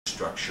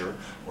structure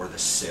or the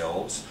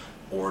cells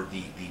or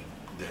the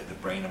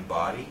brain and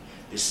body.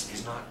 This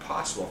is not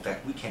possible. In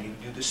fact, we can't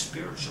even do this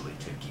spiritually.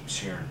 Ted keeps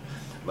hearing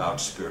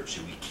loud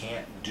spiritually. We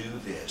can't do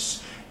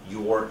this.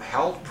 Your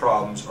health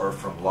problems are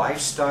from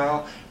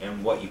lifestyle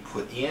and what you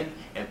put in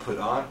and put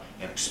on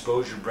and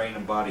expose your brain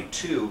and body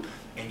to,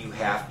 and you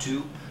have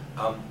to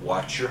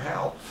watch your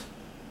health.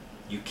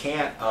 You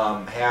can't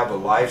have a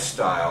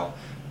lifestyle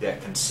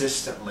that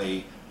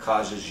consistently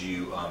causes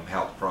you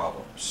health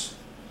problems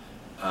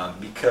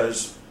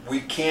because we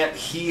can't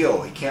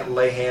heal. He can't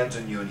lay hands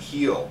on you and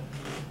heal.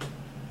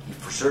 He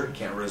for certain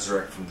can't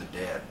resurrect from the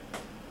dead.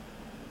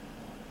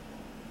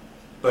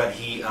 But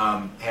he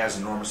has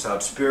enormous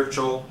out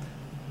spiritual.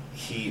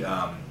 He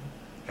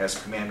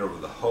has command over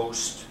the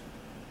host.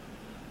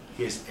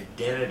 His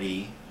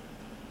identity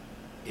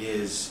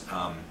is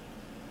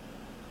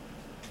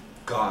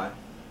God,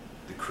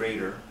 the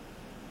Creator,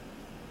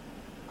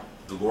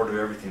 the Lord of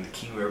everything, the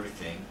King of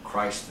everything,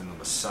 Christ and the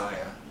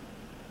Messiah,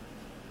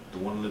 the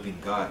one living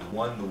God, the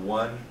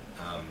one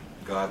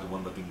God, the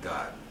one living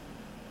God.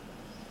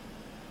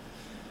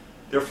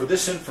 Therefore,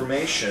 this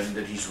information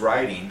that he's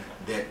writing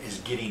that is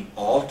getting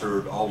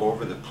altered all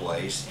over the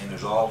place, and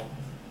there's all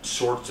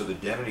sorts of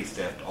identity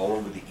theft all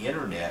over the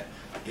internet,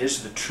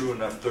 is the true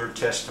enough Third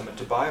Testament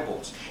to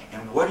Bibles.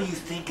 And what do you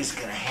think is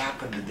going to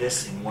happen to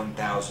this in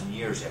 1,000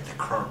 years at the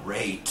current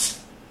rate?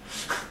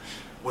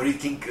 What do you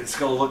think it's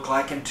going to look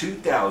like in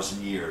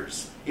 2,000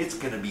 years? It's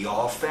going to be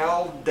all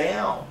fell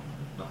down.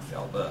 Not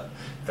fell up.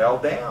 Fell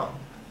down.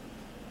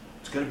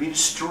 It's going to be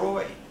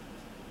destroyed.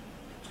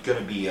 It's going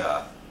to be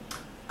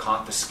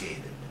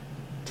confiscated,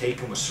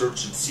 taken with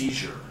search and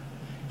seizure,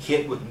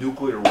 hit with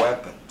nuclear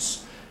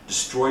weapons,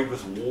 destroyed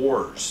with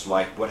wars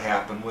like what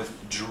happened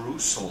with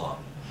Jerusalem.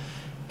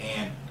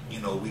 And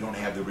you know, we don't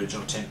have the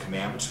original Ten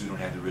Commandments, we don't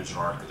have the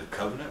original Ark of the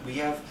Covenant, we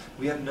have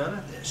none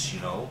of this, you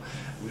know.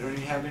 We don't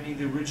even have any of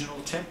the original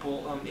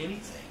temple,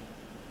 anything.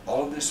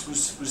 All of this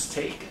was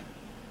taken,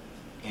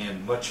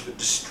 and much of it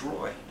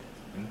destroyed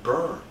and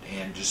burned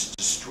and just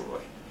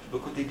destroyed.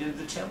 Look what they did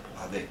to the temple,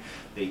 how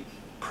they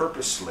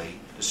purposely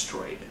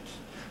destroyed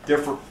it.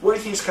 Therefore, what do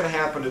you think is going to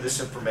happen to this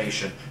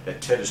information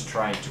that Ted is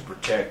trying to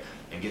protect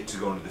and get to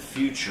go into the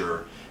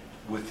future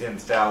within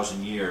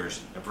 1,000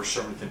 years, and for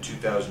certain within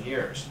 2,000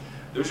 years?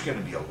 There's going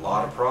to be a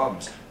lot of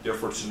problems.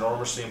 Therefore, it's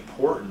enormously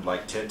important,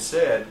 like Ted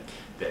said,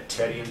 that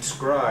Tedian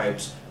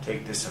scribes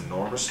take this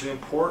enormously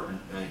important,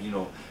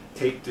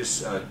 take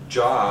this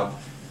job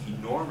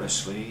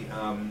enormously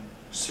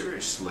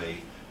seriously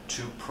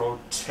to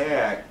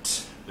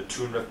protect the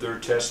true enough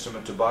Third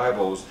Testament to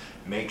Bibles.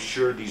 Make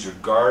sure these are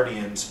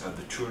guardians of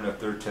the true enough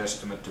Third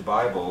Testament to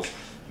Bibles.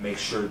 Make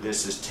sure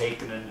this is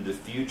taken into the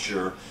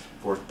future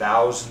for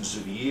thousands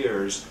of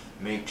years.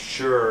 Make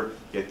sure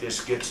that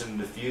this gets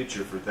into the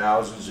future for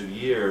thousands of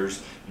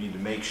years. You need to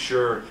make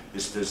sure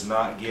this does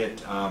not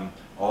get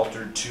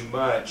altered too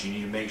much. You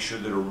need to make sure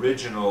that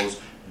originals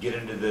get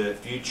into the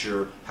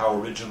future, how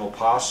original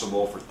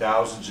possible, for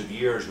thousands of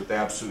years with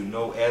absolutely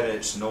no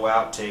edits, no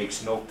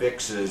outtakes, no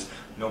fixes,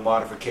 no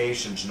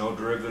modifications, no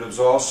derivatives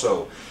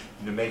also.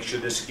 And to make sure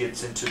this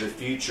gets into the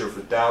future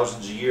for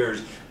thousands of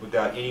years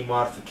without any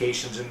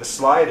modifications in the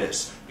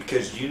slightest.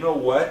 Because you know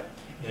what?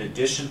 In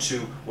addition to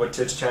what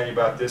Ted's telling you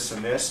about this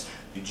and this,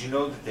 did you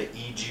know that the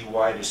E.G.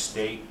 White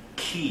estate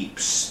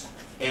keeps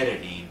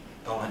editing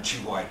Ellen G.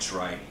 White's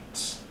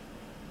writings?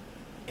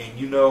 And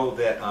you know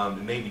that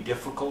it may be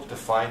difficult to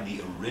find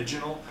the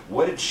original.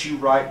 What did she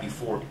write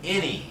before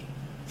any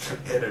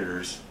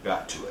editors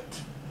got to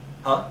it?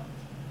 Huh?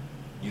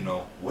 You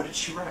know, what did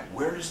she write?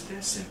 Where is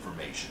this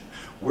information?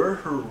 Where are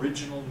her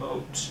original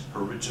notes,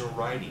 her original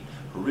writing,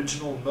 her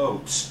original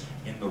notes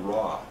in the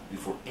raw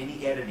before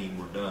any editing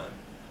were done?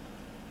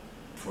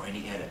 Before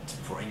any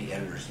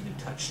editors even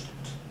touched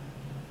it?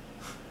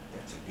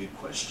 That's a good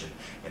question.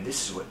 And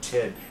this is what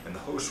Ted and the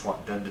host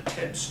want done to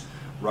Ted's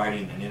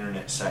writing and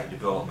internet site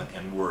development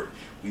and work.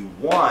 We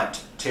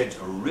want Ted's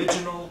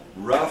original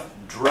rough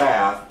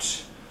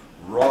draft,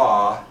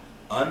 raw,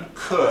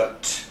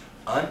 uncooked,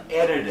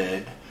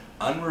 unedited,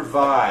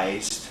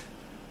 unrevised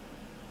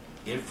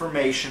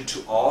information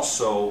to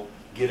also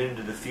get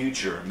into the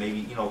future. Maybe,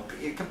 you know,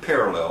 it can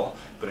parallel,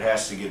 but it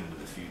has to get into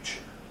the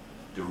future.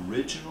 The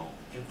original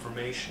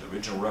information, the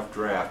original rough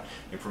draft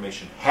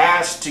information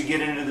has to get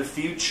into the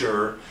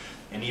future,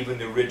 and even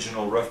the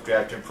original rough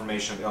draft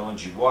information of Ellen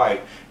G.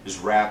 White is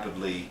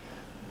rapidly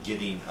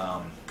getting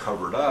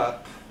covered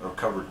up, or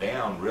covered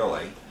down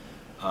really,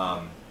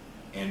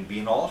 and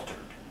being altered,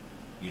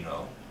 you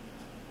know.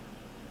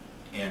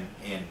 And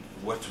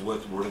what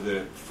are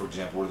the, for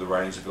example, what are the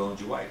writings of Ellen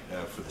G. White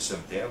for the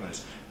Seventh-day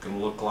Adventists going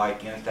to look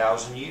like in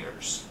 1,000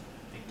 years?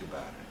 Think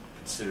about it.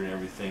 Considering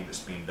everything that's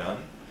being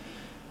done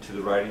to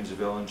the writings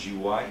of Ellen G.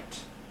 White,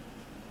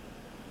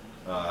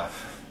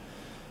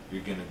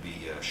 you're going to be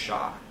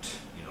shocked,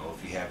 you know,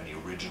 if you have any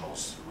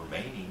originals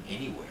remaining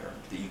anywhere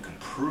that you can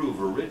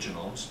prove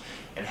originals.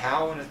 And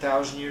how in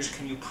 1,000 years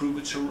can you prove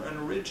it's an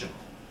original?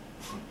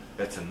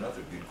 That's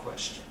another good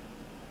question.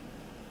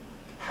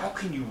 How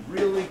can you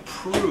really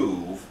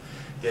prove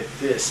that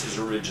this is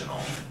original.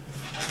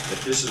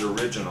 That this is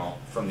original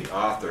from the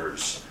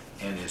authors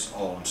and is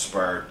all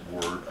inspired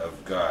Word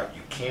of God.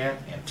 You can't,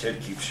 and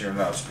Ted keeps hearing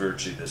loud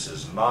spiritually, this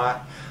is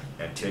not,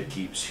 and Ted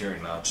keeps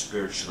hearing loud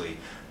spiritually,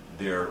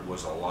 there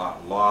was a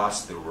lot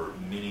lost. There were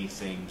many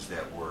things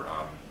that were,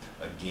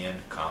 again,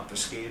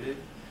 confiscated,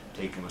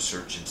 taken with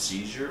search and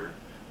seizure,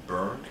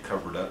 burned,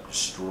 covered up,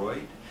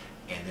 destroyed,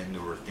 and then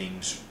there were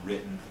things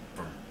written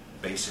from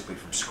basically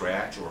from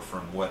scratch or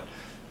from what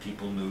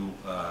people knew,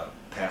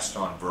 passed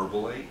on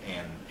verbally,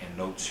 and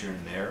notes here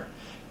and there,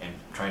 and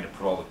trying to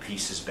put all the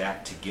pieces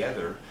back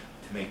together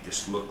to make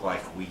this look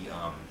like we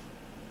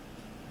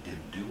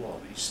didn't do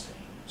all these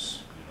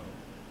things,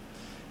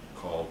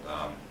 called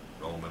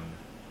Roman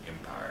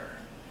Empire,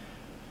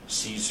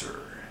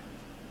 Caesar,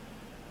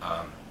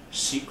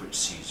 secret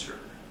Caesar,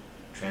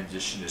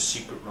 transition to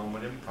secret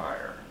Roman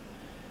Empire.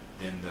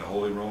 Then the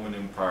Holy Roman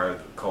Empire,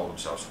 that called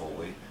themselves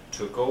holy,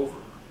 took over.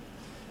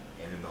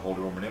 And in the Holy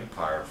Roman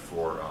Empire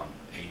for a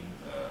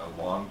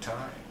long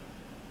time.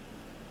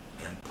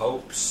 And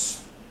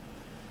popes.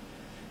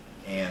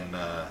 And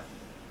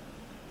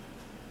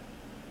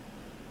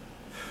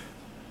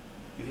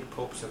you think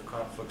popes have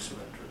conflicts of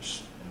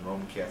interest in the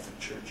Roman Catholic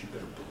Church? You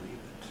better believe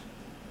it.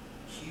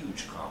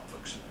 Huge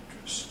conflicts of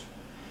interest.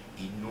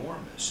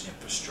 Enormous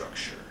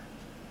infrastructure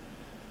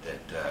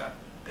that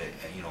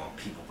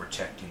people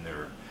protecting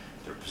their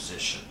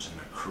positions and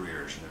their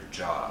careers and their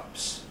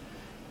jobs,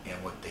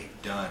 and what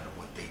they've done and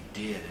what they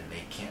did, and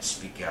they can't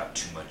speak out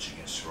too much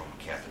against the Roman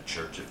Catholic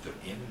Church if they're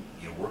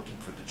working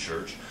for the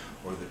church,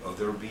 or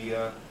they'll be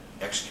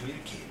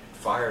excommunicated,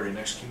 fired and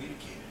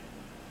excommunicated.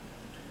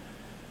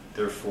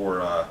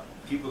 Therefore,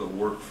 people that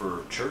work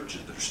for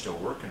churches that are still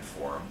working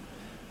for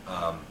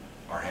them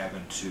are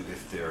having to,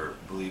 if they're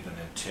believing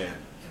in Ted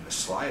in the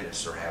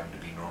slightest, are having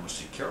to be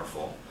enormously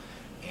careful,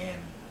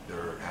 and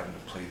they're having to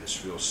play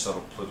this real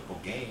subtle political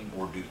game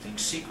or do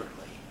things secretly.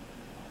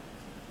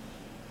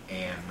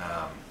 And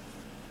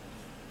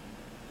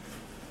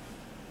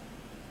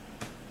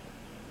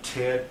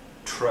Ted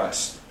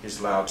trusts his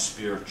loud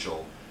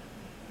spiritual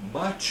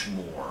much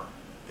more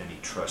than he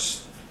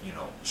trusts,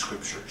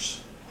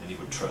 scriptures, than he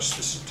would trust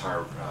this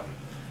entire,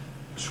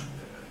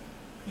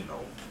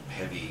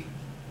 heavy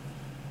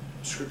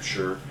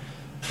scripture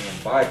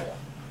and Bible.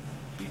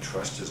 He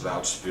trusts his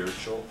loud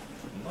spiritual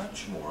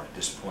much more at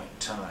this point in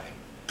time.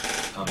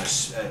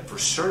 For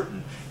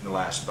certain, in the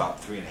last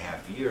about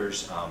 3.5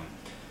 years,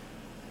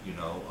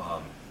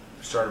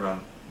 started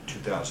around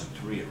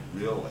 2003, it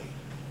really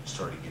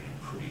started getting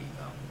pretty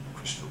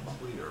crystal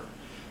clear,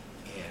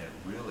 and it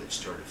really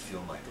started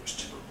feeling like it was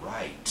to the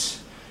right,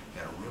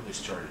 and it really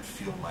started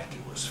feeling like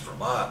it was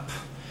from up,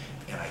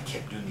 and I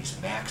kept doing these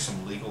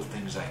maximum legal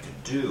things I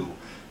could do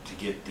to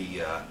get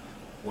the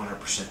 100%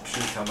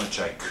 truth, how much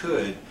I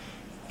could,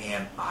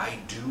 and I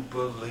do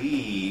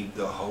believe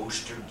the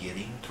hosts are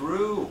getting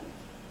through.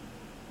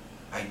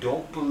 I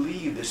don't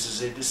believe this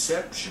is a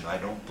deception. I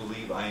don't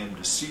believe I am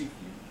deceiving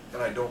you,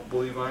 and I don't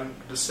believe I'm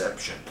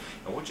deception.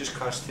 And what just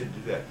caused Ted to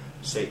do that?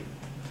 Satan.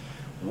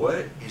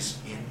 What is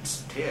in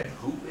Ted?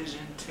 Who is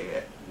in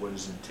Ted? What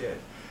is in Ted?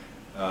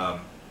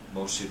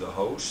 Mostly the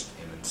host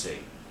and then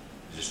Satan.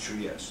 Is this true?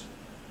 Yes.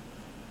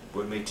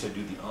 What made Ted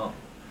do the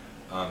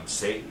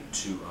Satan,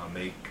 to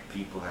make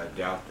people have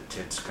doubt that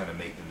Ted's kind of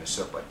making this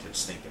up, like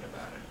Ted's thinking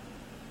about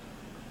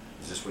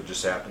it. Is this what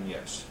just happened?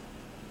 Yes.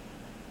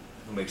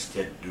 Who makes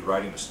Ted do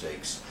writing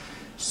mistakes?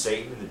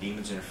 Satan and the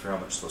demons interfere how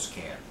much those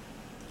can.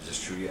 Is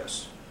this true?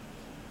 Yes.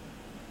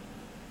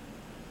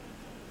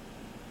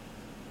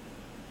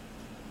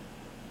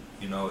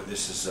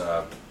 This is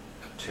a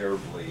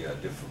terribly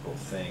difficult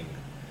thing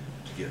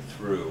to get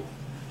through,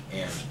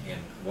 and in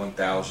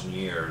 1,000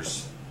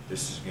 years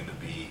this is going to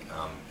be,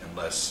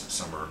 unless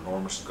some are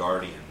enormous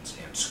guardians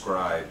and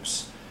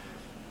scribes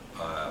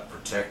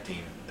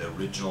protecting the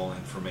original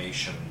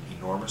information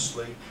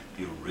enormously,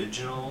 the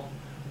original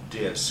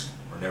disc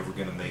are never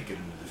going to make it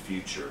into the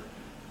future.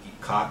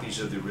 Copies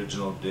of the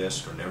original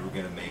disc are never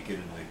going to make it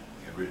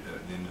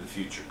into the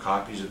future.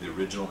 Copies of the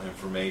original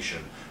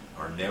information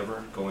are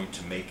never going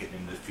to make it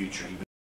into the future, even